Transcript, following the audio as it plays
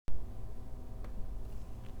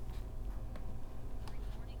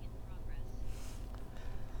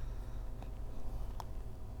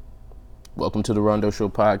Welcome to the Rondo Show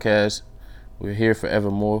podcast. We're here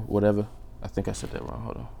forevermore, whatever. I think I said that wrong.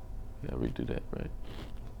 Hold on. Yeah, redo that, right?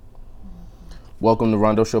 Welcome to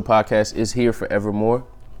Rondo Show podcast is here forevermore.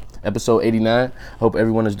 Episode 89. Hope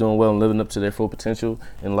everyone is doing well and living up to their full potential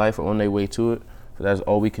in life or on their way to it. So that's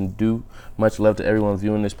all we can do. Much love to everyone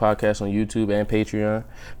viewing this podcast on YouTube and Patreon.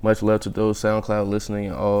 Much love to those SoundCloud listening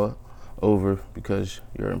and all over because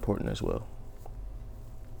you're important as well.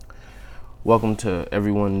 Welcome to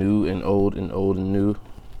everyone new and old and new.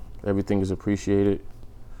 Everything is appreciated.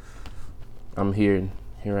 I'm here and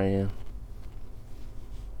here I am.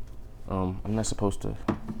 I'm not supposed to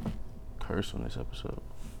curse on this episode.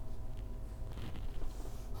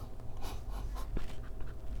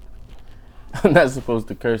 I'm not supposed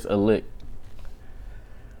to curse a lick.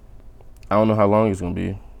 I don't know how long it's gonna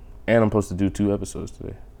be. And I'm supposed to do 2 episodes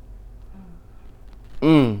today.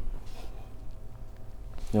 You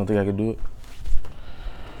don't think I could do it?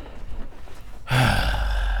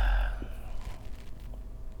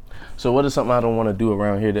 So what is something I don't want to do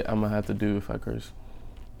around here that I'm gonna have to do if I curse?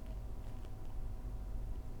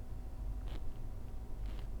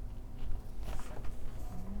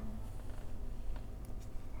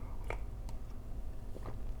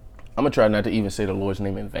 I'm gonna try not to even say the Lord's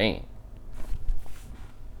name in vain.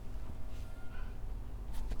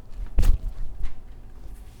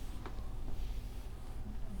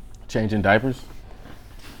 Changing diapers?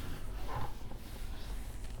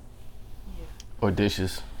 Yeah. Or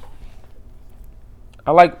dishes? I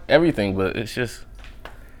like everything, but it's just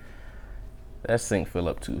that sink fill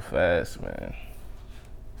up too fast, man.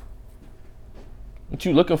 What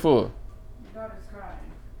you looking for? Your daughter's crying.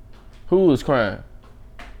 Who is crying?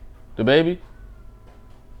 The baby?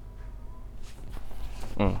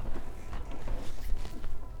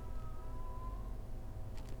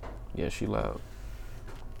 Yeah, she loud.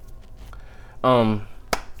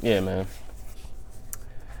 Yeah, man.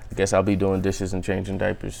 I guess I'll be doing dishes and changing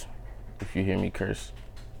diapers if you hear me curse.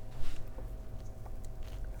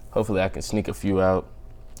 Hopefully I can sneak a few out.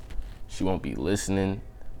 She won't be listening,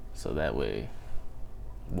 so that way it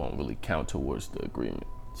won't really count towards the agreement.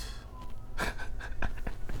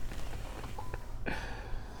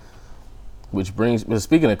 Which brings, but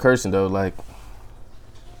speaking of cursing though, like,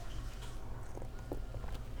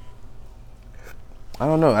 I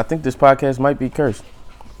don't know. I think this podcast might be cursed.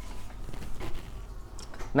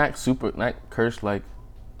 Not cursed like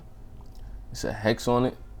it's a hex on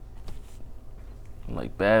it,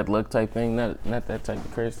 like bad luck type thing. Not that type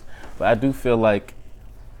of curse, but I do feel like,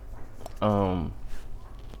 I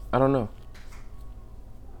don't know.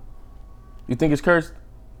 You think it's cursed?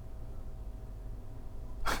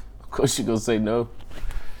 Of course you're gonna say no.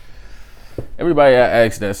 Everybody I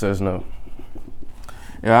ask that says no.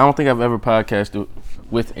 Yeah, I don't think I've ever podcasted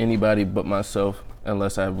with anybody but myself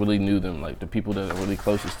unless I really knew them, like the people that are really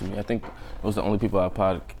closest to me. I think those are the only people I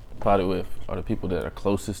potted with are the people that are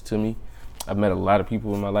closest to me. I've met a lot of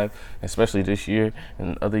people in my life, especially this year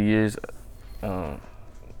and other years, the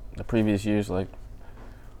previous years, like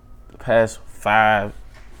the past 5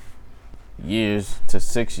 years to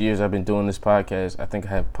 6 years I've been doing this podcast. I think I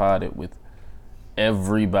have podded with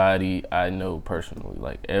everybody I know personally,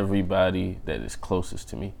 like everybody that is closest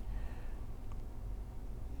to me,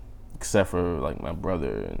 except for like my brother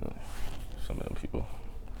and some of them people.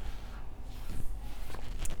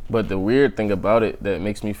 But the weird thing about it that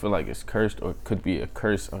makes me feel like it's cursed or could be a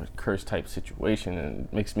curse or curse type situation, and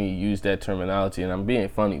it makes me use that terminology, and I'm being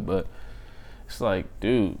funny, but it's like,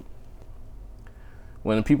 dude,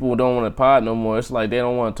 when people don't want to pod no more, it's like they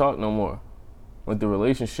don't want to talk no more. Let the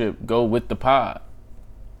relationship go with the pod.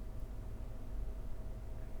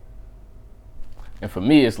 And for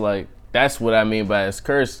me, it's like, that's what I mean by it's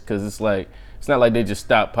cursed, because it's like, it's not like they just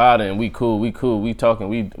stop podding, we cool, we talking,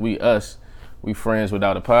 we us, we friends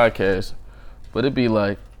without a podcast. But it'd be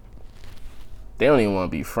like, they don't even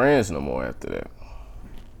want to be friends no more after that.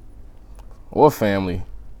 Or family.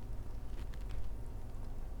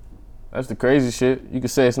 That's the crazy shit. You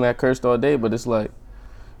could say it's not cursed all day, but it's like,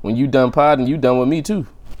 when you done podding, you done with me too.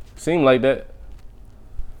 Seem like that.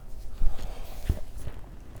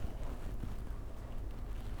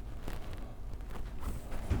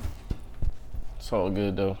 It's all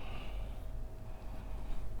good though.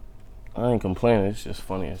 I ain't complaining. It's just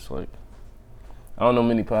funny. It's like, I don't know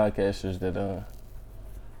many podcasters that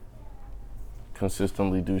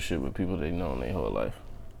consistently do shit with people they know in their whole life.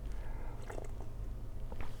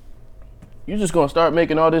 You just gonna start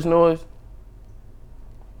making all this noise?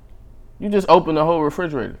 You just opened the whole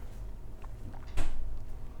refrigerator.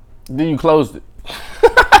 Then you closed it.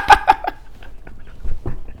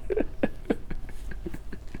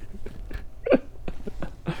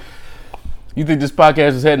 You think this podcast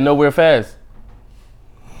is heading nowhere fast?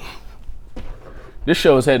 This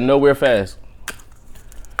show is heading nowhere fast.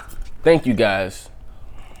 Thank you guys.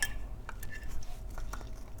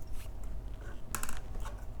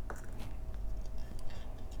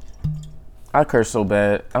 I cursed so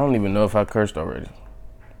bad, I don't even know if I cursed already.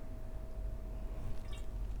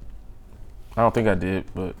 I don't think I did,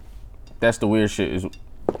 but that's the weird shit is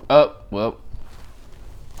well.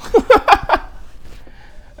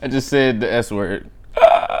 I just said the S word.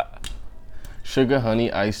 Sugar,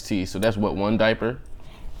 honey, iced tea. So that's what, one diaper?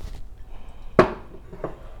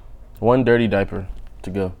 One dirty diaper to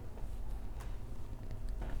go.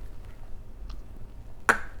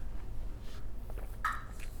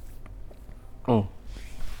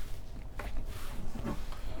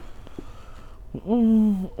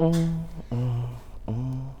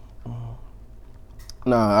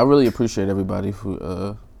 Nah, I really appreciate everybody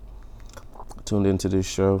who tuned into this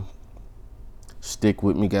show. Stick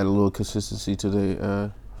with me, got a little consistency to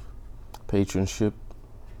the patronship,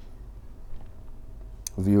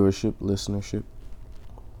 viewership, listenership.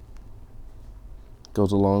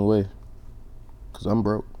 Goes a long way. Cause I'm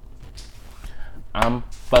broke. I'm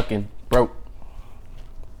fucking broke.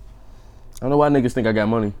 I don't know why niggas think I got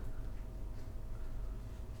money.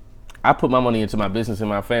 I put my money into my business and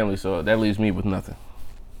my family, so that leaves me with nothing.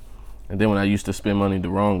 And then when I used to spend money the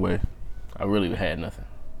wrong way, I really had nothing.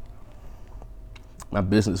 My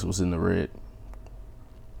business was in the red.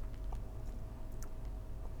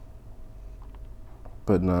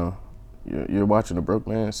 But no, you're watching a broke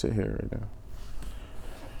man sit here right now.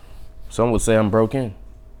 Some would say I'm broken.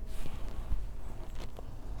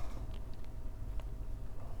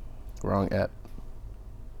 Wrong app.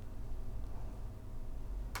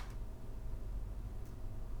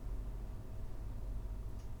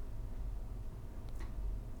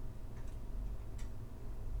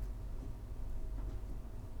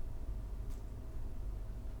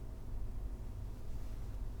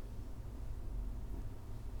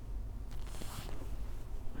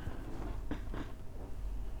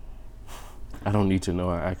 I don't need to know.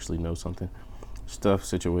 I actually know something. Stuff,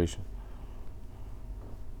 situation.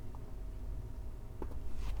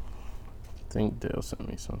 I think Dale sent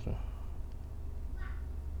me something.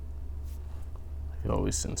 He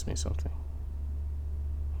always sends me something.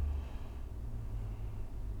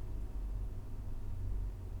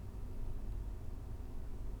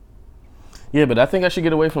 Yeah, but I think I should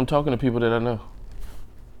get away from talking to people that I know.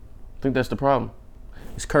 I think that's the problem.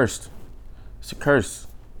 It's cursed. It's a curse.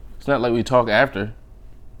 It's not like we talk after.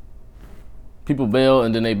 People bail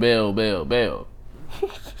and then they bail.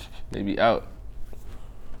 They be out.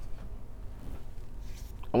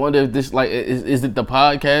 I wonder if this, like, is it the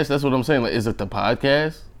podcast? That's what I'm saying. Like, is it the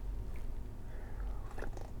podcast?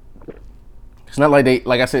 It's not like they,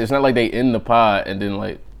 like I said, it's not like they in the pod and then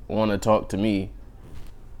like want to talk to me.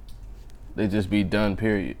 They just be done,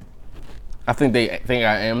 period. I think they think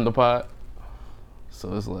I am the pod.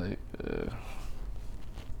 So it's like,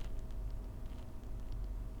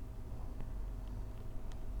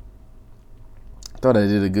 I thought I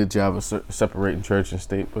did a good job of separating church and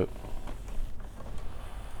state, but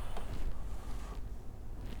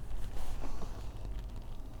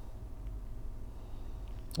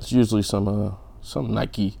it's usually some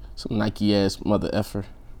Nike ass mother effer.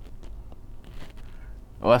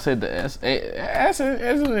 Oh, I said the S. S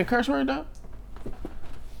isn't a curse word though.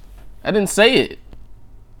 I didn't say it.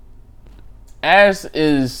 Ass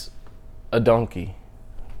is a donkey.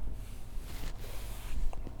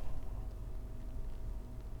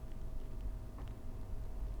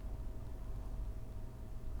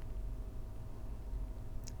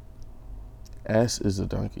 Ass is a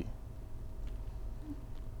donkey.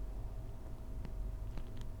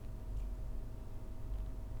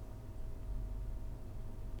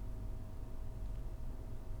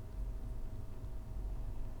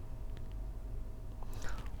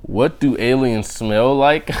 What do aliens smell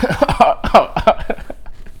like?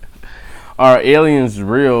 Are aliens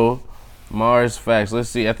real? Mars facts. Let's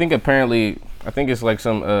see. I think it's like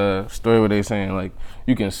some story where they saying like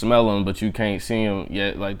you can smell them but you can't see them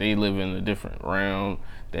yet. Like they live in a different realm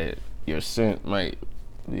that your scent might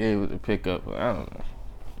be able to pick up. I don't know.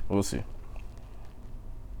 We'll see.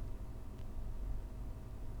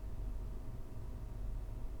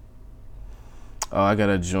 Oh, I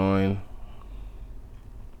gotta join.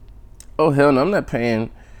 Oh hell no! I'm not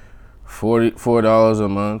paying $44 a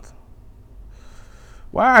month.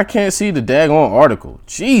 Why I can't see the daggone article?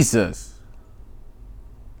 Jesus.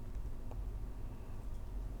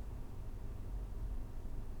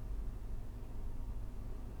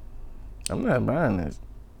 I'm not buying this.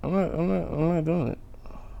 I'm not doing it.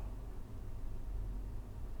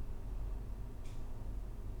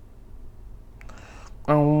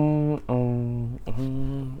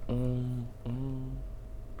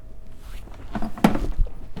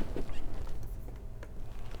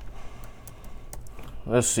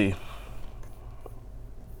 Let's see.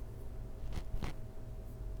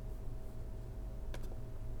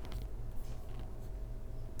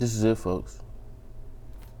 This is it, folks.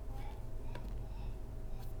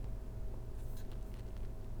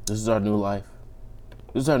 This is our new life.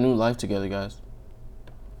 This is our new life together, guys.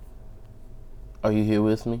 Are you here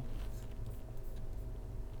with me?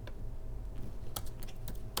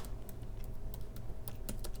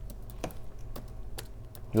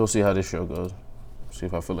 You'll see how this show goes. See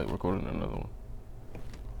if I feel like recording another one.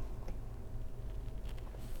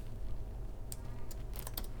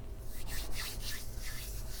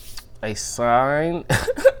 A sign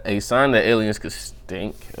that aliens could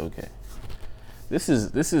stink. Okay. This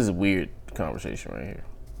is a weird conversation right here,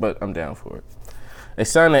 but I'm down for it. A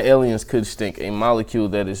sign that aliens could stink. A molecule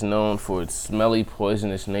that is known for its smelly,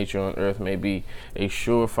 poisonous nature on Earth may be a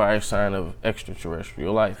surefire sign of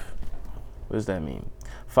extraterrestrial life. What does that mean?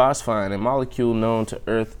 Phosphine, a molecule known to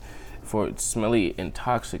Earth for its smelly and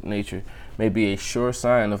toxic nature, may be a sure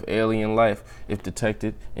sign of alien life if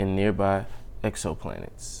detected in nearby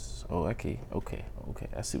exoplanets. Oh, okay.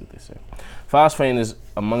 I see what they say. Phosphine is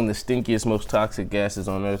among the stinkiest, most toxic gases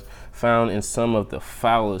on Earth, found in some of the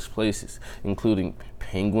foulest places, including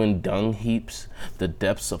penguin dung heaps, the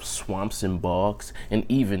depths of swamps and bogs, and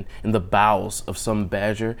even in the bowels of some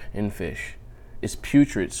badger and fish. Its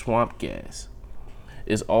putrid swamp gas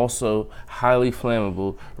is also highly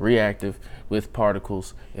flammable, reactive with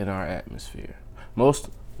particles in our atmosphere. Most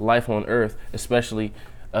life on Earth, specifically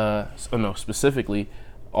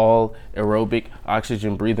all aerobic,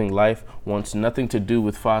 oxygen-breathing life, wants nothing to do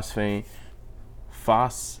with phosphine,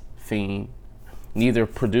 neither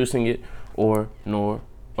producing it nor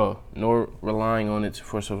relying on it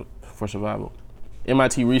for survival.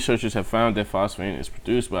 MIT researchers have found that phosphine is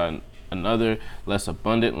produced by another, less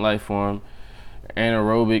abundant life form,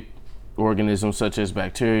 anaerobic organisms such as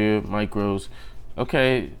bacteria, microbes.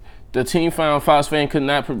 Okay. The team found phosphine could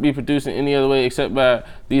not be produced in any other way except by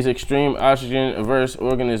these extreme oxygen-averse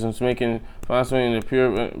organisms, making phosphine a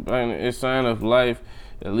pure a sign of life,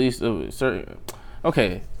 at least of a certain.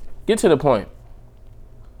 Okay, get to the point.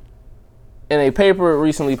 In a paper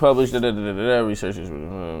recently published, researchers.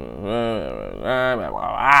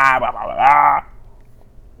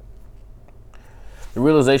 The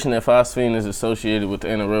realization that phosphine is associated with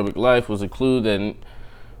anaerobic life was a clue that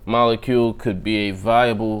molecule could be a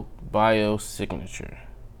viable biosignature.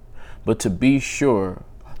 But to be sure,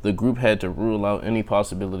 the group had to rule out any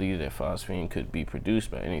possibility that phosphine could be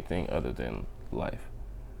produced by anything other than life.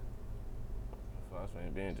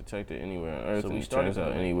 Phosphine being detected anywhere on Earth, so it turns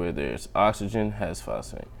out anywhere there's oxygen has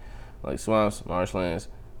phosphine, like swamps, marshlands.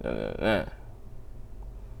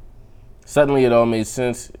 Suddenly it all made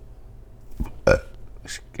sense.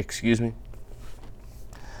 Excuse me.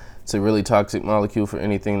 It's a really toxic molecule for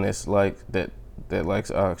anything that's like that likes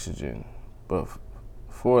oxygen, but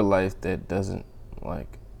for life that doesn't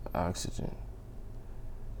like oxygen.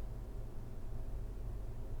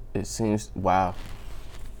 It seems wow.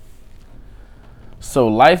 So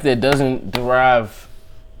life that doesn't derive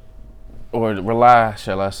or rely,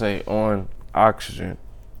 shall I say, on oxygen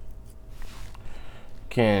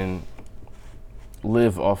can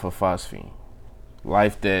live off of phosphine.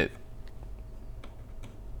 Life that,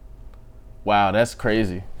 wow, that's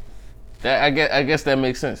crazy. That I guess that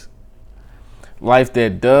makes sense. Life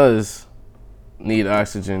that does need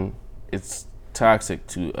oxygen, it's toxic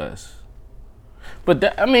to us. But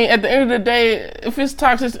at the end of the day, if it's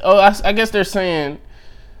toxic, I guess they're saying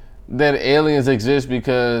that aliens exist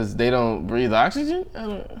because they don't breathe oxygen.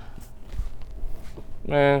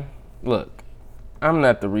 Man, look, I'm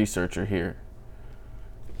not the researcher here.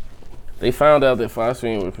 They found out that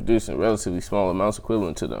phosphine was produced in relatively small amounts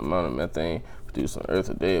equivalent to the amount of methane produced on Earth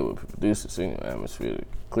a day. It would produce a signal atmosphere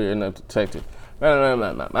clear enough to detect it.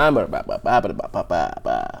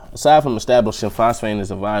 Aside from establishing phosphine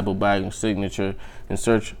as a viable biosignature in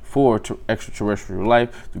search for extraterrestrial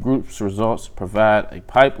life, the group's results provide a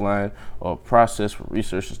pipeline or process for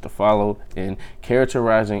researchers to follow in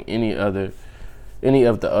characterizing any of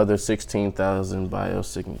the other 16,000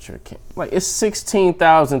 biosignature like it's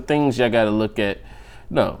 16,000 things y'all gotta look at.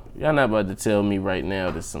 No, y'all not about to tell me right now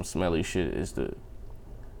that some smelly shit is the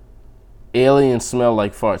aliens smell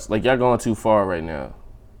like farts. Like, y'all going too far right now.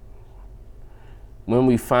 When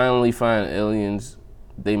we finally find aliens,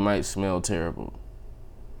 they might smell terrible.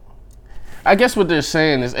 I guess what they're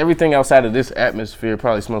saying is everything outside of this atmosphere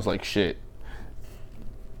probably smells like shit.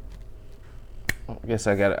 I guess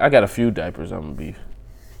I got a few diapers I'm gonna be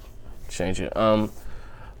changing.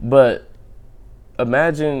 But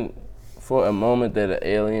imagine for a moment that an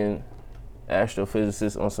alien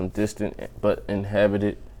astrophysicist on some distant but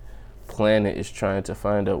inhabited planet is trying to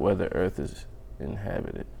find out whether Earth is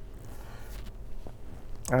inhabited.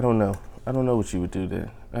 I don't know. I don't know what you would do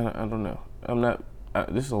there. I don't know.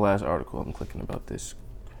 This is the last article I'm clicking about this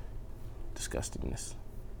disgustingness.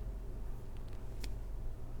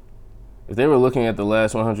 If they were looking at the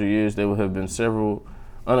last 100 years, there would have been several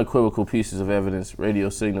unequivocal pieces of evidence: radio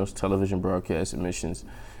signals, television broadcast emissions,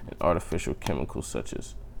 and artificial chemicals such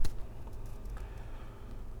as,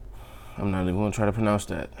 I'm not even going to try to pronounce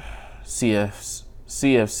that,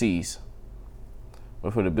 CFCs.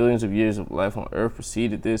 But for the billions of years of life on Earth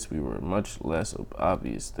preceded this, we were much less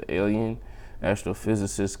obvious. The alien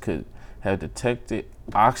astrophysicists could have detected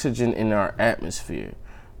oxygen in our atmosphere,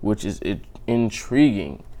 which is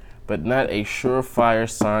intriguing, but not a surefire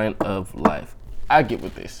sign of life. I get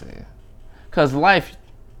what they're saying. Because life,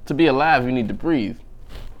 to be alive, you need to breathe.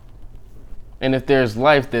 And if there's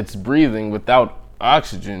life that's breathing without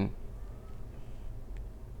oxygen,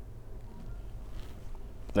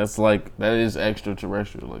 that is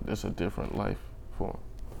extraterrestrial. Like, that's a different life form.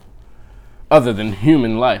 Other than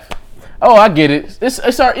human life. Oh, I get it.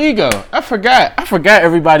 It's our ego. I forgot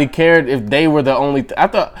everybody cared if they were the only I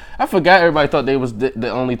forgot everybody thought they was the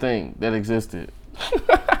only thing that existed.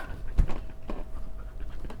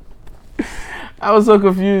 I was so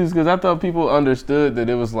confused because I thought people understood that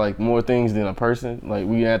it was like more things than a person. Like,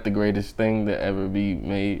 we had the greatest thing that ever be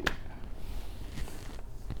made.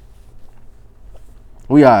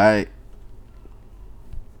 We alright.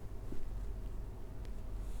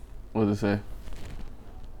 What does it say?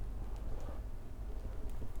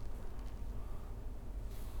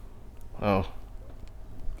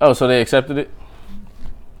 Oh, so they accepted it?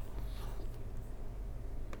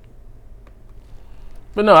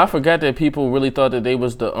 But no, I forgot that people really thought that they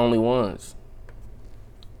was the only ones.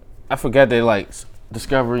 I forgot that, like,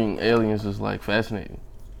 discovering aliens is, like, fascinating.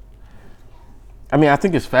 I mean, I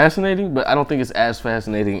think it's fascinating, but I don't think it's as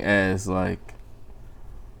fascinating as, like,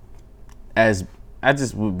 I'd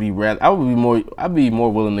be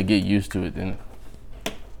more willing to get used to it than,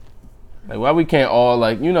 like, why we can't all,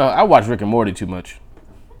 like, I watch Rick and Morty too much.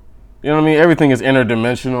 You know what I mean? Everything is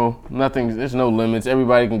interdimensional. There's no limits.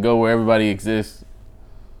 Everybody can go where everybody exists.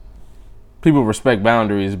 People respect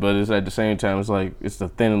boundaries, but it's at the same time, it's like, it's the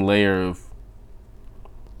thin layer of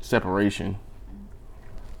separation.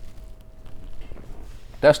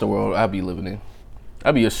 That's the world I be living in.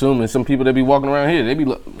 I be assuming some people that be walking around here, they be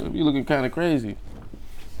looking kind of crazy.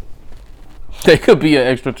 They could be an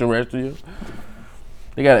extraterrestrial.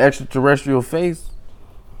 They got an extraterrestrial face.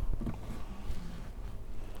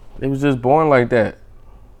 They was just born like that.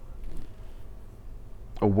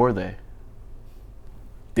 Or were they?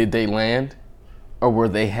 Did they land? Or were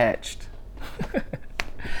they hatched?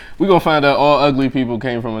 We're gonna find out all ugly people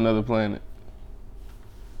came from another planet.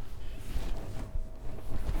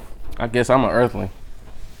 I guess I'm an earthling.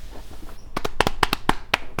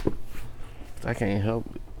 I can't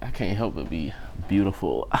help but be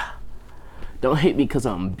beautiful. Don't hate me because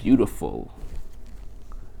I'm beautiful.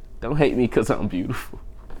 Don't hate me because I'm beautiful.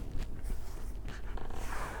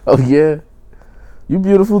 Oh yeah, you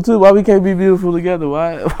beautiful too. Why we can't be beautiful together?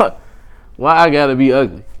 Why I gotta be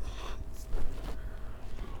ugly?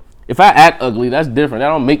 If I act ugly, that's different. That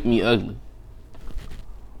don't make me ugly.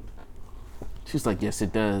 She's like, yes,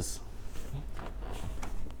 it does.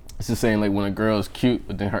 It's just saying, like, when a girl is cute,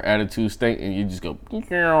 but then her attitude stink, and you just go,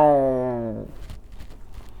 Meow.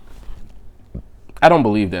 I don't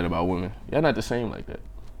believe that about women. Y'all not the same like that.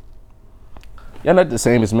 Y'all not the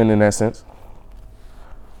same as men in that sense.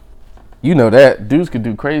 You know that. Dudes could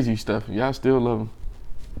do crazy stuff. Y'all still love them.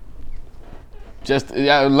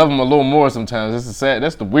 Y'all love them a little more sometimes. That's the sad.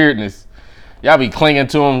 That's the weirdness. Y'all be clinging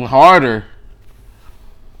to them harder.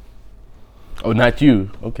 Oh, not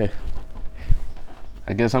you. Okay.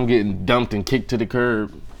 I guess I'm getting dumped and kicked to the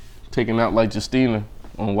curb. Taken out like Justina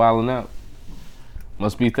on Wildin' Out.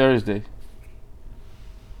 Must be Thursday.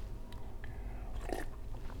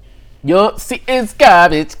 You'll see it's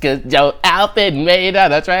garbage cause your outfit made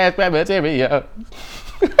out of trash material.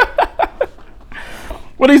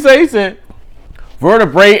 What'd he say? He said,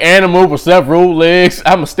 vertebrate animal with several legs.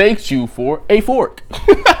 I mistaked you for a fork.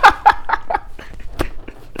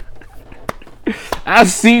 I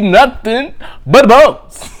see nothing but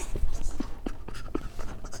bones.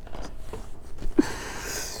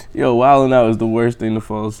 Yo, wilding out is the worst thing to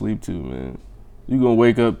fall asleep to, man. You gonna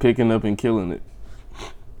wake up picking up and killing it.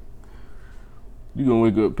 You gonna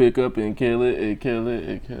wake up, pick up and kill it and kill it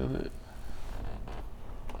and kill it.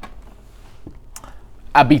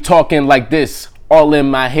 I be talking like this, all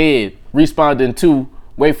in my head, responding to,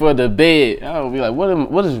 wait for the bed. I'll be like,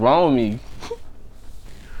 what is wrong with me?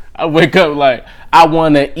 I wake up like, I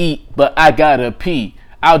want to eat, but I got to pee.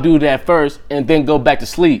 I'll do that first and then go back to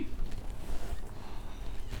sleep.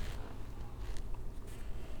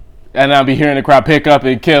 And I'll be hearing the crowd pick up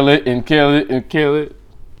and kill it and kill it and kill it.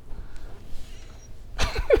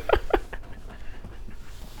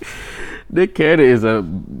 Nick Cannon is a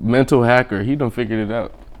mental hacker. He done figured it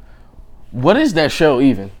out. What is that show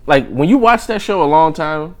even? Like, when you watch that show a long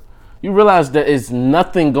time, you realize that it's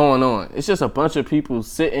nothing going on. It's just a bunch of people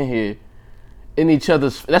sitting here in each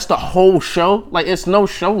other's... That's the whole show? Like, it's no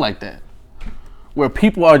show like that. Where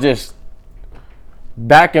people are just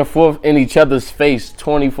back and forth in each other's face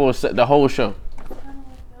 24/7, the whole show. Kind of like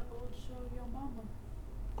that old show, Your Mama.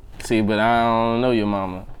 See, but I don't know your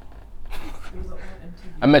mama.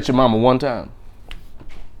 I met your mama one time.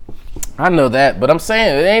 I know that, but I'm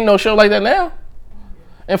saying it ain't no show like that now.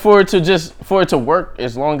 And for it to work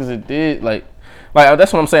as long as it did, like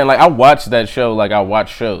that's what I'm saying. Like, I watched that show like I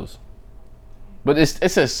watch shows, but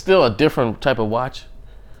it's still a different type of watch.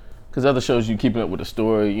 Because other shows you keeping up with the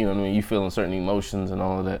story, you know what I mean. You feeling certain emotions and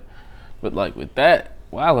all of that, but like with that,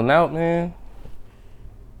 wilding out, man.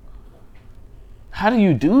 How do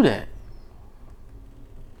you do that?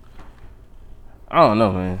 I don't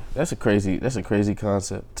know, man. That's a crazy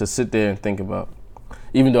concept to sit there and think about.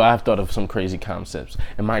 Even though I've thought of some crazy concepts,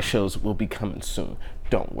 and my shows will be coming soon.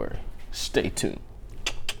 Don't worry. Stay tuned.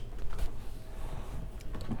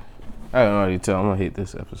 I can already tell I'm gonna hate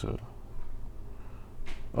this episode.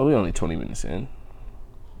 Oh, we're only 20 minutes in.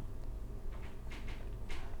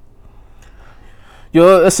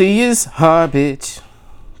 Your sea is hard, bitch.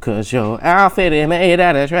 Cause your outfit is made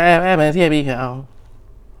out of trash. Here we go.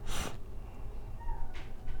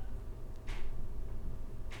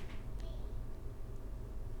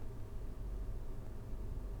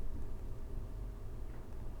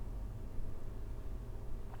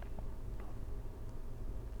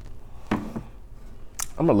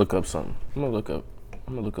 I'm gonna look up something. I'm gonna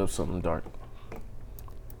look up something dark.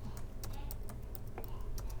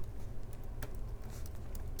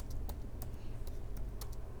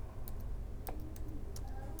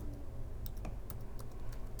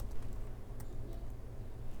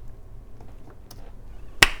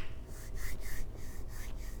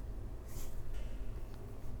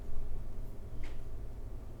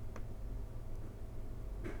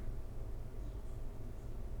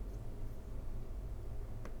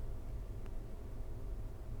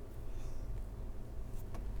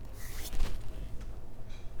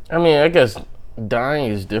 I mean, I guess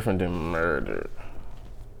dying is different than murder.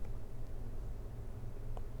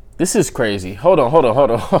 This is crazy. Hold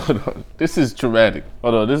on. This is traumatic.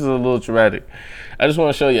 Hold on, this is a little traumatic. I just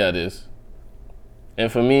want to show y'all this.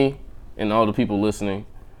 And for me, and all the people listening,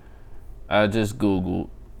 I just Googled,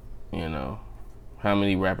 how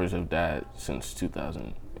many rappers have died since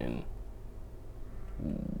 2000. And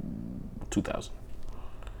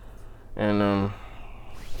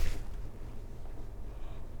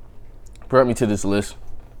brought me to this list.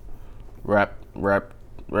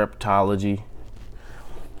 Raptology.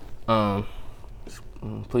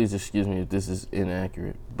 Please excuse me if this is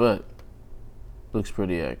inaccurate, but looks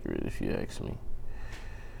pretty accurate if you ask me.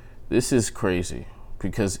 This is crazy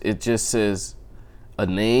because it just says a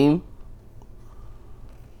name,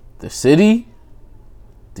 the city,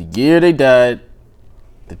 the year they died,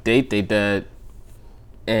 the date they died,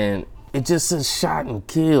 and it just says shot and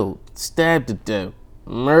killed, stabbed to death,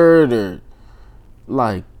 murdered.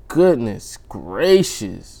 Like, goodness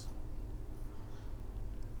gracious.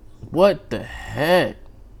 What the heck?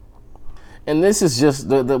 And this is just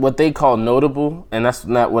the what they call notable, and that's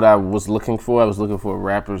not what I was looking for. I was looking for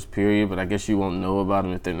rappers, period, but I guess you won't know about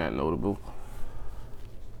them if they're not notable.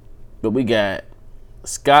 But we got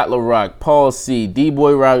Scott LaRock, Paul C,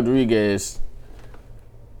 D-Boy Rodriguez,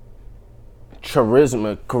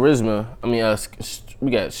 Charisma.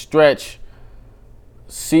 We got Stretch,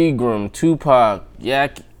 Seagram, Tupac,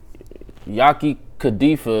 Yaki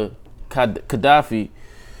Gaddafi,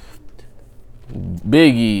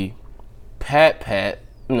 Biggie, Fat Pat,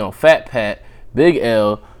 Big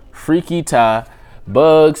L, Freaky Ty,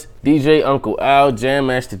 Bugs, DJ Uncle Al, Jam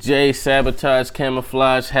Master J, Sabotage,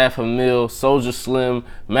 Camouflage, Half a Mil, Soulja Slim,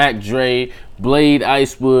 Mac Dre, Blade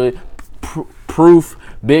Icewood, Proof,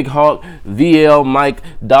 Big Hawk, VL, Mike,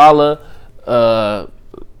 Dollar,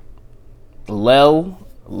 Lele,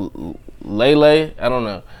 I don't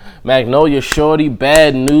know, Magnolia Shorty,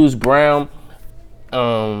 Bad News Brown,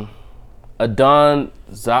 Adon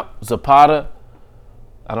Zapata,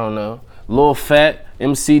 I don't know, Lil Fat,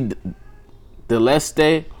 MC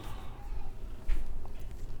Deleste,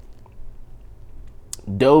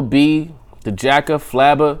 Doe B, The Jacka,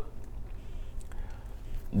 Flabber,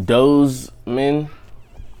 Dozeman,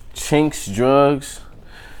 Chinks Drugs,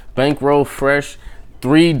 Bankroll Fresh,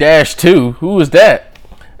 3-2. Who is that?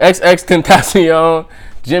 XX Tentacion,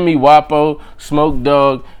 Jimmy Wapo, Smoke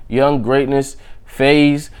Dogg, Young Greatness,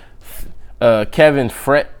 FaZe, Kevin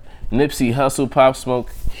Fret, Nipsey Hussle, Pop Smoke,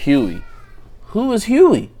 Huey. Who is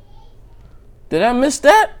Huey? Did I miss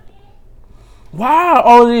that? Why are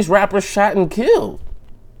all of these rappers shot and killed?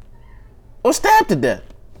 Or stabbed to death?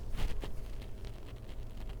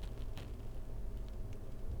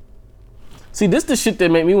 See, this the shit that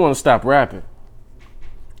make me want to stop rapping.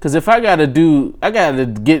 Cause if I gotta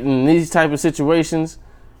get in these type of situations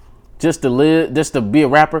just to live, just to be a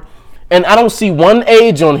rapper, and I don't see one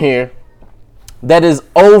age on here that is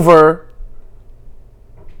over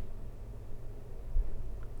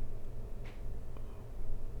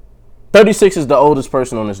 36 is the oldest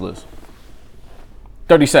person on this list.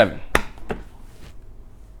 37.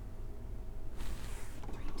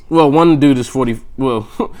 Well, one dude is 40. Well,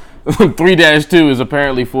 3-2 is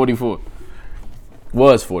apparently 44.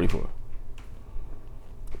 Was 44.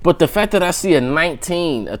 But the fact that I see a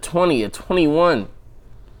 19, a 20, a 21.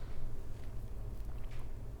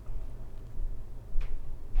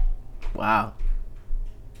 Wow.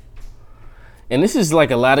 And this is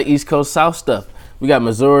like a lot of East Coast South stuff. We got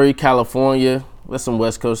Missouri, California. That's some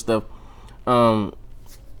West Coast stuff.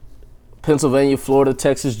 Pennsylvania, Florida,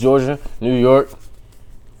 Texas, Georgia, New York.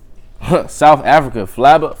 South Africa,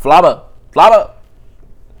 Flabba.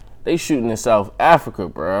 They shooting in South Africa,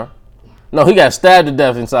 bro. No, he got stabbed to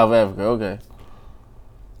death in South Africa. Okay.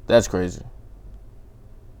 That's crazy.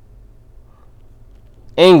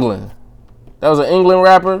 England. That was an England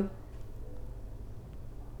rapper.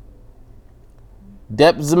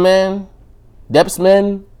 Depsman. I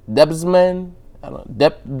don't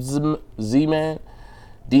know. Z-Man.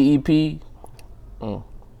 DEP.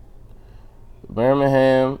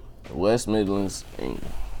 Birmingham, West Midlands,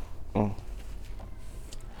 England.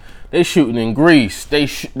 They shooting in Greece. They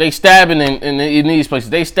stabbing in these places.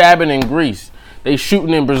 They stabbing in Greece. They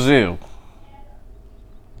shooting in Brazil.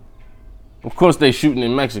 Of course, they shooting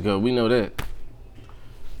in Mexico. We know that.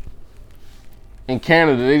 In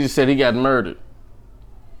Canada, they just said he got murdered.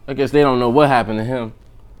 I guess they don't know what happened to him.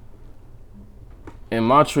 In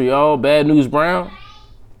Montreal, Bad News Brown.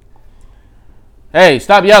 Hey,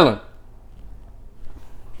 stop yelling.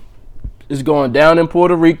 It's going down in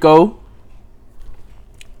Puerto Rico.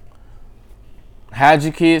 Hide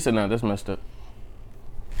your kids. Oh, no, that's messed up.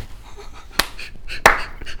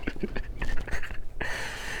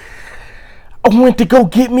 I went to go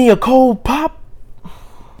get me a cold pop,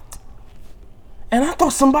 and I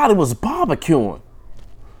thought somebody was barbecuing.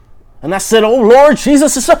 And I said, "Oh Lord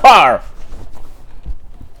Jesus, it's a fire!"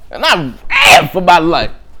 And I ran for my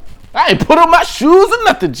life. I ain't put on my shoes or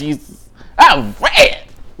nothing, Jesus. I ran.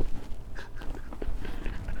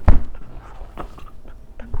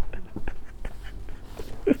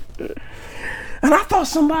 And I thought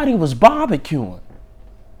somebody was barbecuing.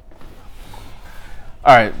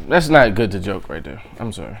 All right, that's not good to joke right there.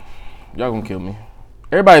 I'm sorry. Y'all gonna kill me.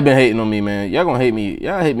 Everybody been hating on me, man. Y'all gonna hate me.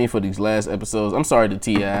 Y'all hate me for these last episodes. I'm sorry to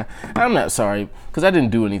T.I. I'm not sorry because I didn't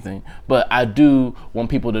do anything. But I do want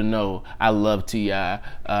people to know I love T.I.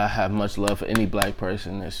 I have much love for any black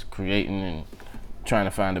person that's creating and trying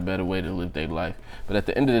to find a better way to live their life. But at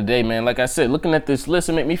the end of the day, man, like I said, looking at this list,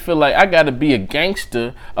 it made me feel like I gotta be a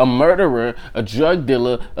gangster, a murderer, a drug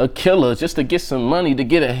dealer, a killer, just to get some money, to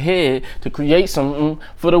get ahead, to create something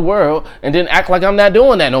for the world, and then act like I'm not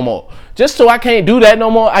doing that no more. Just so I can't do that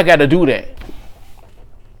no more, I gotta do that.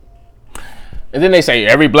 And then they say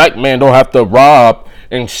every black man don't have to rob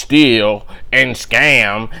and steal and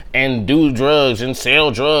scam and do drugs and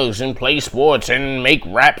sell drugs and play sports and make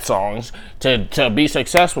rap songs to be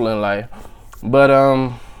successful in life. But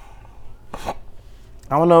I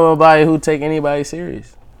don't know nobody who take anybody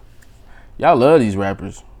serious. Y'all love these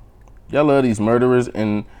rappers. Y'all love these murderers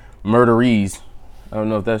and murderees. I don't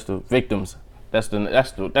know if that's the victims. That's the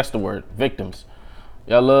word, victims.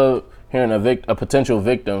 Y'all love hearing a potential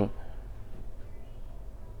victim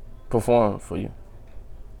perform for you.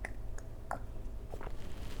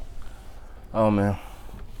 Oh man,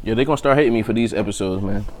 yeah, they gonna start hating me for these episodes,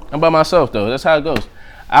 man. I'm by myself though. That's how it goes.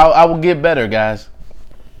 I will get better, guys.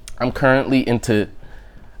 I've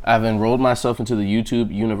enrolled myself into the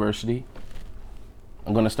YouTube University.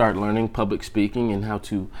 I'm gonna start learning public speaking and how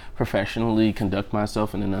to professionally conduct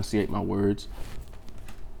myself and enunciate my words.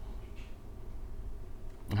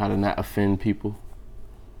 How to not offend people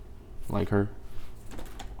like her.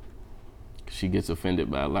 She gets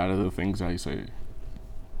offended by a lot of the things I say.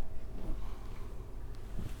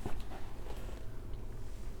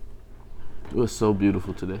 It was so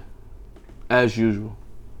beautiful today. As usual.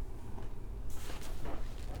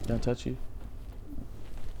 Can I touch you?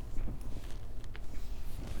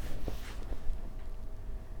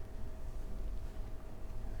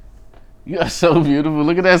 You are so beautiful.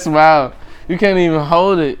 Look at that smile. You can't even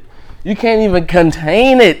hold it. You can't even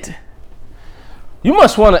contain it. You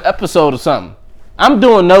must want an episode or something. I'm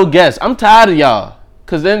doing no guests. I'm tired of y'all.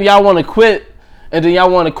 Because then y'all want to quit. And then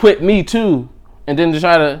y'all want to quit me too. And then to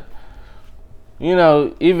try to,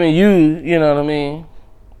 even you know what I mean?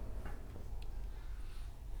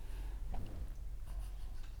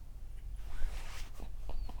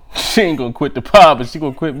 She ain't going to quit the pod, but she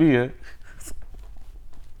going to quit me, huh?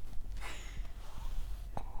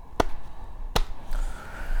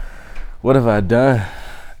 What have I done?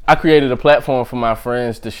 I created a platform for my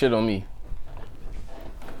friends to shit on me.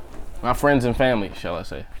 My friends and family, shall I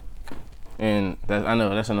say. And I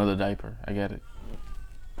know that's another diaper. I get it.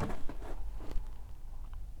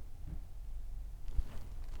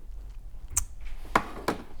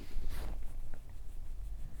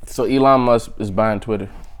 So Elon Musk is buying Twitter.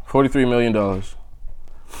 $43 million. I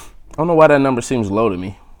don't know why that number seems low to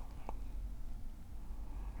me.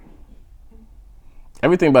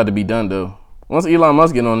 Everything about to be done though. Once Elon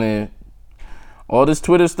Musk get on there, all this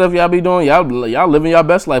Twitter stuff y'all be doing, y'all living y'all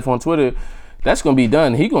best life on Twitter. That's gonna be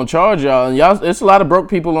done. He gonna charge y'all, and y'all. It's a lot of broke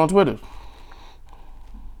people on Twitter.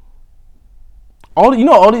 All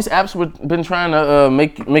these apps been trying to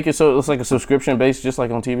make it so it's like a subscription based, just like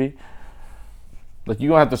on TV. Like you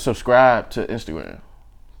gonna have to subscribe to Instagram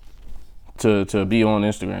to be on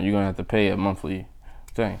Instagram. You're gonna have to pay a monthly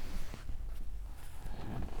thing.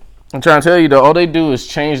 I'm trying to tell you though, all they do is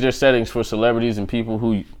change their settings for celebrities and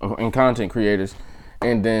people and content creators,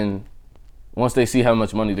 and then once they see how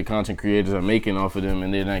much money the content creators are making off of them,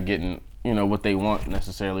 and they're not getting what they want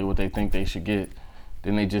necessarily, what they think they should get,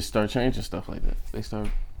 then they just start changing stuff like that. They start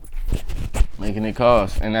making it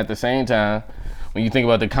cost, and at the same time, when you think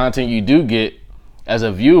about the content you do get as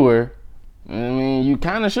a viewer, I mean, you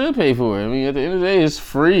kind of should pay for it. I mean, at the end of the day, it's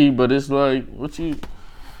free, but it's like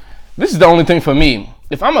This is the only thing for me.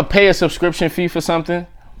 If I'm gonna pay a subscription fee for something,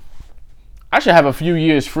 I should have a few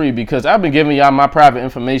years free because I've been giving y'all my private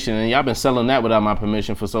information and y'all been selling that without my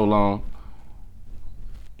permission for so long.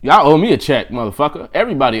 Y'all owe me a check, motherfucker.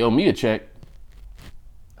 Everybody owe me a check.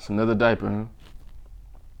 That's another diaper, huh?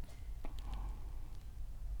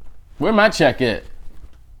 Where my check at?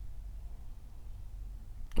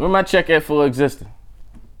 Where my check at for existing?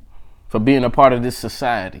 For being a part of this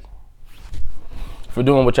society? For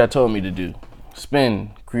doing what y'all told me to do.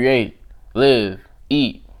 Spend, create, live,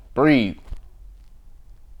 eat, breathe.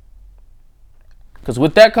 Because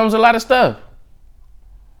with that comes a lot of stuff.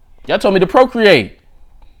 Y'all told me to procreate.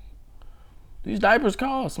 These diapers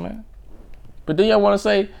cost, man. But then y'all want to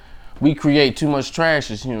say, we create too much trash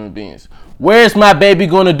as human beings. Where's my baby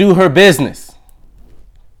going to do her business?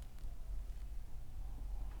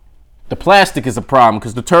 The plastic is a problem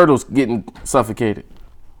because the turtle's getting suffocated.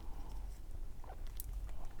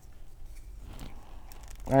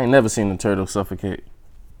 I ain't never seen a turtle suffocate,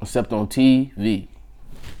 except on TV.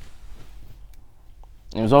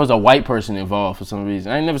 There was always a white person involved for some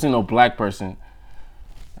reason. I ain't never seen no black person.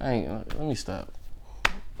 Let me stop.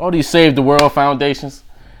 All these Save the World foundations.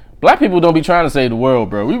 Black people don't be trying to save the world,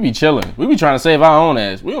 bro. We be chilling. We be trying to save our own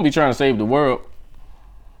ass. We don't be trying to save the world.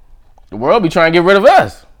 The world be trying to get rid of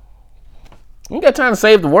us. We ain't got time to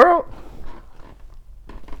save the world.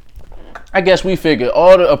 I guess we figured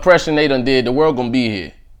all the oppression they done did, the world gonna be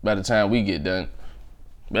here by the time we get done.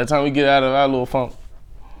 By the time we get out of our little funk,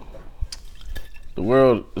 the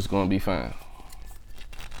world is gonna be fine.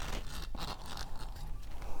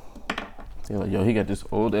 They're like, yo, he got this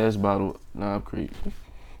old ass bottle, Knob Creek.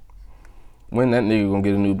 When that nigga gonna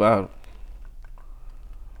get a new bottle?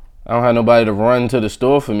 I don't have nobody to run to the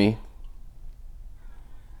store for me.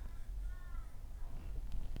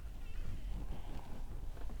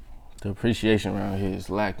 The appreciation around here is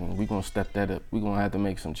lacking. We're going to step that up. We're going to have to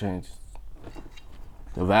make some changes.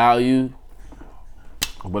 The value,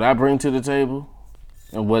 what I bring to the table,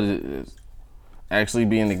 and what it is actually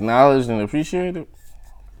being acknowledged and appreciated,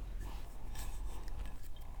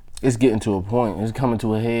 it's getting to a point. It's coming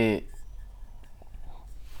to a head.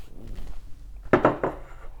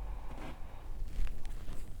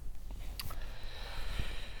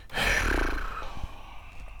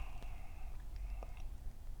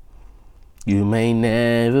 You may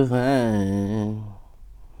never find.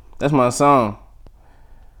 That's my song.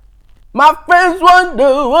 My friends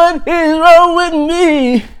wonder what is wrong with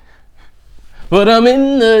me, but I'm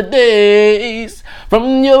in the days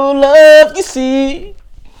from your love, you see.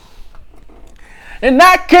 And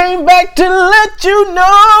I came back to let you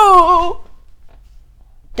know.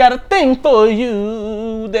 Got a thing for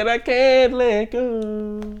you that I can't let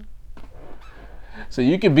go. So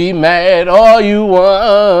you can be mad all you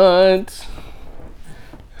want.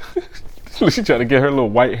 She's trying to get her little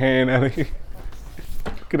white hand out of here.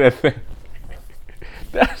 Look at that thing.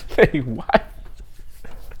 That thing white.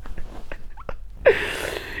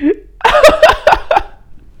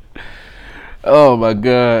 Oh my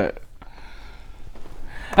God.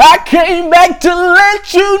 I came back to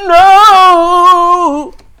let you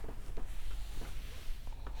know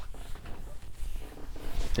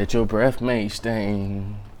that your breath may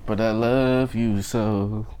stain, but I love you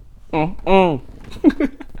so. Oh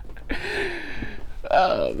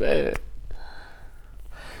man.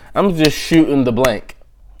 I'm just shooting the blank,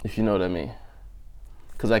 if you know what I mean.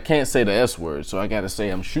 Because I can't say the S word, so I gotta say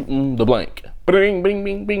I'm shooting the blank. Bing, bing,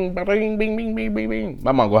 bing, bing, bing, bing, bing, bing, bing, bing.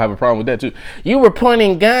 My mom gonna have a problem with that too. You were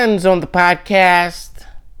pointing guns on the podcast.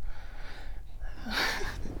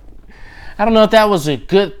 I don't know if that was a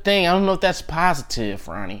good thing. I don't know if that's positive,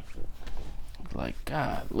 Ronnie. Like,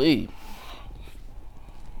 golly.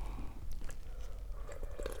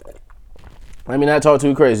 Let me not talk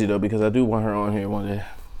too crazy though, because I do want her on here one day.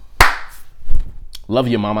 Love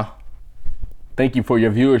you, mama. Thank you for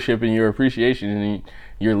your viewership and your appreciation and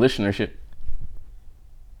your listenership.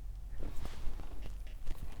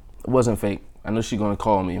 It wasn't fake. I know she's gonna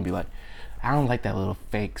call me and be like, I don't like that little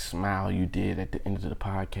fake smile you did at the end of the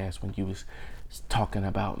podcast when you was talking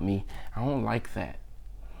about me. I don't like that.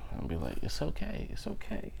 I'll be like, it's okay, it's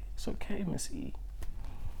okay, it's okay, Miss E.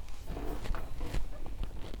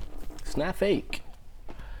 It's not fake.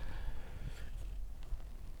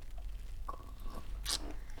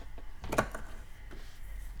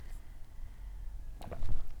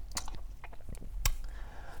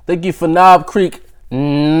 Thank you for Knob Creek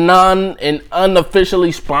non and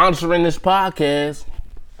unofficially sponsoring this podcast.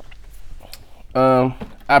 I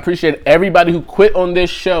appreciate everybody who quit on this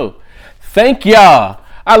show. Thank y'all.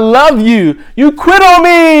 I love you. You quit on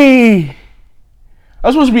me.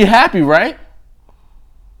 I'm supposed to be happy, right?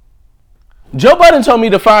 Joe Budden told me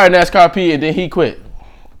to fire NASCAR P and then he quit.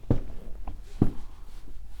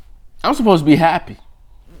 I'm supposed to be happy.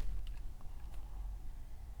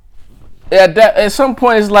 At some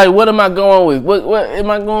point, it's like, what am I going with? What am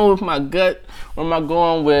I going with my gut, or am I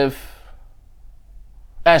going with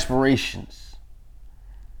aspirations?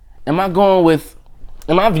 Am I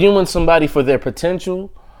viewing somebody for their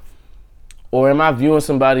potential, or am I viewing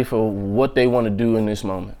somebody for what they want to do in this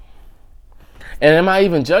moment? And am I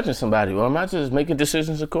even judging somebody, or am I just making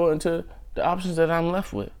decisions according to the options that I'm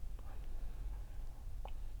left with?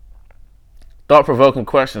 Thought-provoking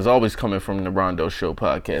questions always coming from the Rondo Show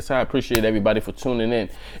podcast. I appreciate everybody for tuning in.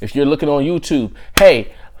 If you're looking on YouTube,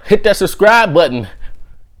 hey, hit that subscribe button.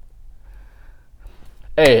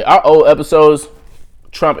 Hey, our old episodes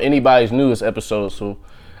trump anybody's newest episodes, so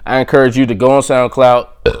I encourage you to go on SoundCloud,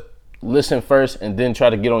 listen first, and then try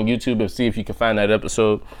to get on YouTube and see if you can find that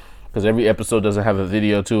episode, because every episode doesn't have a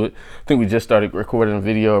video to it. I think we just started recording a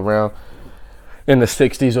video around in the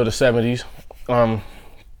 60s or the 70s.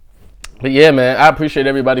 But yeah, man, I appreciate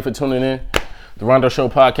everybody for tuning in. The Rondo Show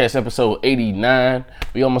podcast, episode 89.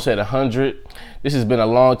 We almost at 100. This has been a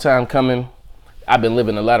long time coming. I've been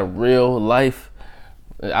living a lot of real life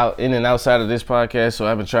out in and outside of this podcast, so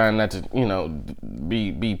I've been trying not to,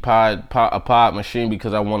 be a pod machine,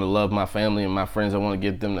 because I want to love my family and my friends. I want to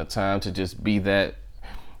give them the time to just be that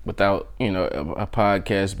without, a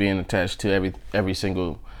podcast being attached to every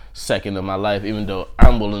single second of my life, even though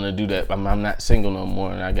I'm willing to do that. I'm not single no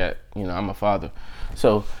more, and I got, I'm a father.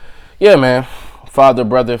 So yeah, man, father,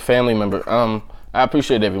 brother, family member. I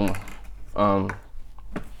appreciate everyone.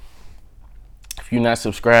 If you're not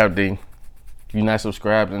subscribed, then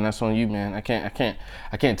that's on you, man. I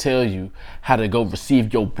can't tell you how to go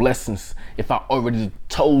receive your blessings if I already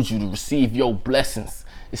told you to receive your blessings.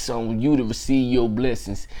 It's on you to receive your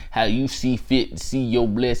blessings, how you see fit to see your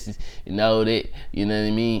blessings and all that. You know what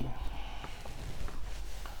I mean?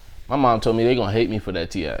 My mom told me they're going to hate me for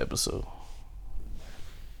that T.I. episode.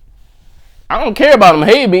 I don't care about them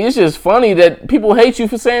hating me. It's just funny that people hate you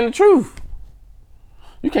for saying the truth.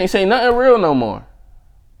 You can't say nothing real no more.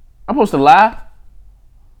 I'm supposed to lie?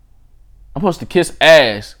 I'm supposed to kiss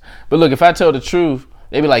ass. But look, if I tell the truth,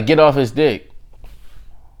 they be like, get off his dick.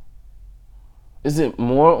 Is it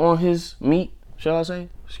more on his meat, shall I say?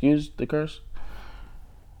 Excuse the curse.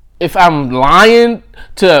 If I'm lying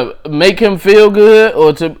to make him feel good,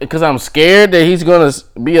 or because I'm scared that he's going to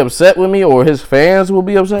be upset with me, or his fans will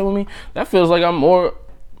be upset with me, that feels like I'm more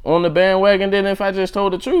on the bandwagon than if I just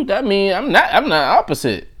told the truth. That means I'm not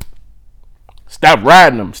opposite. Stop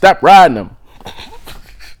riding them. Stop riding them.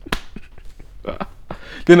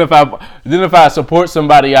 Then if I support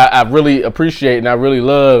somebody I really appreciate and I really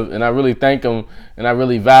love and I really thank them and I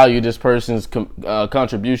really value this person's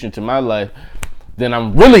contribution to my life, then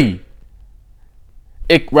I'm really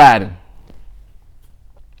riding.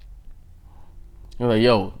 You're like,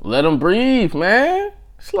 yo, let them breathe, man.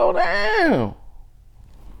 Slow down.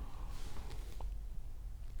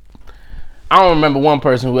 I don't remember one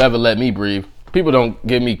person who ever let me breathe. People don't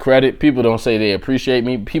give me credit. People don't say they appreciate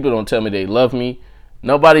me. People don't tell me they love me.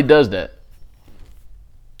 Nobody does that.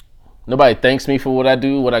 Nobody thanks me for what I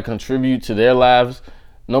do, what I contribute to their lives.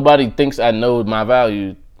 Nobody thinks I know my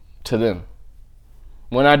value to them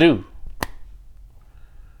when I do.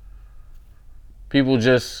 People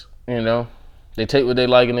just, they take what they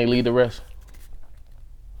like and they leave the rest.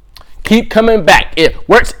 Keep coming back. It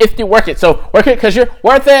works if you work it. So work it because you're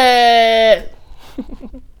worth it.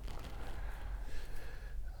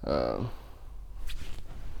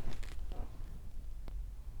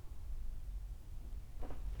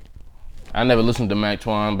 I never listened to Mac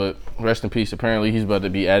Twan, but rest in peace. Apparently, he's about to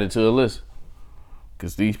be added to the list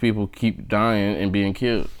because these people keep dying and being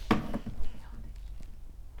killed.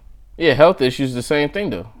 Yeah, health issues, the same thing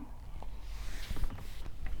though.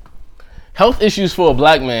 Health issues for a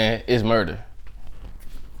black man is murder.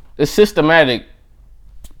 It's systematic.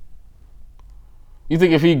 You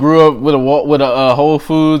think if he grew up with a Whole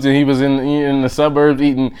Foods and he was in the suburbs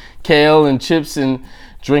eating kale and chips and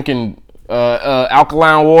drinking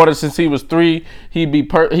alkaline water since he was 3, he'd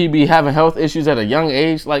be having health issues at a young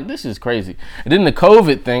age? Like, this is crazy. And then the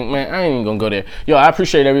COVID thing, man, I ain't even gonna go there. Yo, I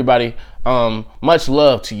appreciate everybody. Much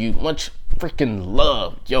love to you. Much freaking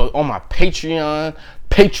love. Yo, on my Patreon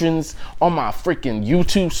patrons, on my freaking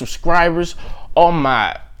YouTube subscribers, on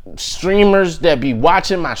my streamers that be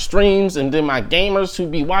watching my streams, and then my gamers who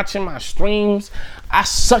be watching my streams. I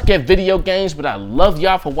suck at video games, but I love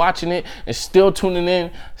y'all for watching it and still tuning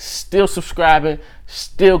in, still subscribing,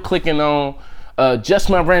 still clicking on Just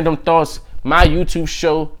My Random Thoughts, my YouTube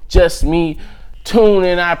show, Just Me. Tune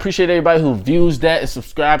in. I appreciate everybody who views that and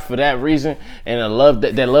subscribe for that reason, and I love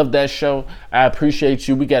that show. I appreciate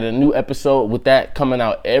you. We got a new episode with that coming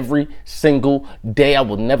out every single day. I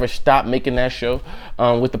will never stop making that show.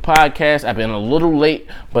 With the podcast, I've been a little late,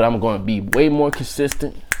 but I'm going to be way more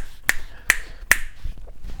consistent.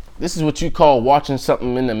 This is what you call watching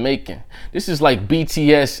something in the making. This is like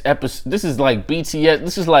BTS episode. This is like BTS.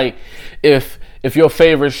 This is like if your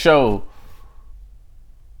favorite show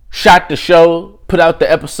shot the show, put out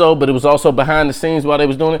the episode, but it was also behind the scenes while they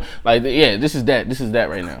was doing it. Like, yeah, this is that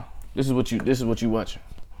right now. This is what you watching.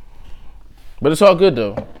 But it's all good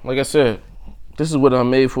though. Like I said, this is what I'm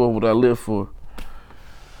made for, what I live for.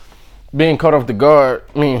 Being caught off guard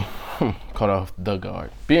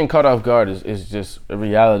is just a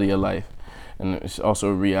reality of life. And it's also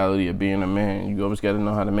a reality of being a man. You always got to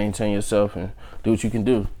know how to maintain yourself and do what you can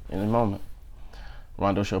do in the moment.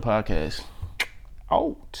 Rondo Show Podcast.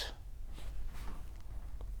 Out.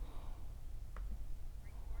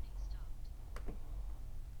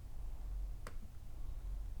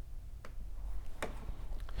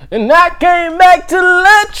 And I came back to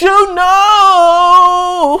let you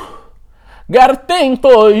know, got a thing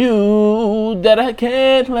for you that I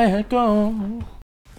can't let go.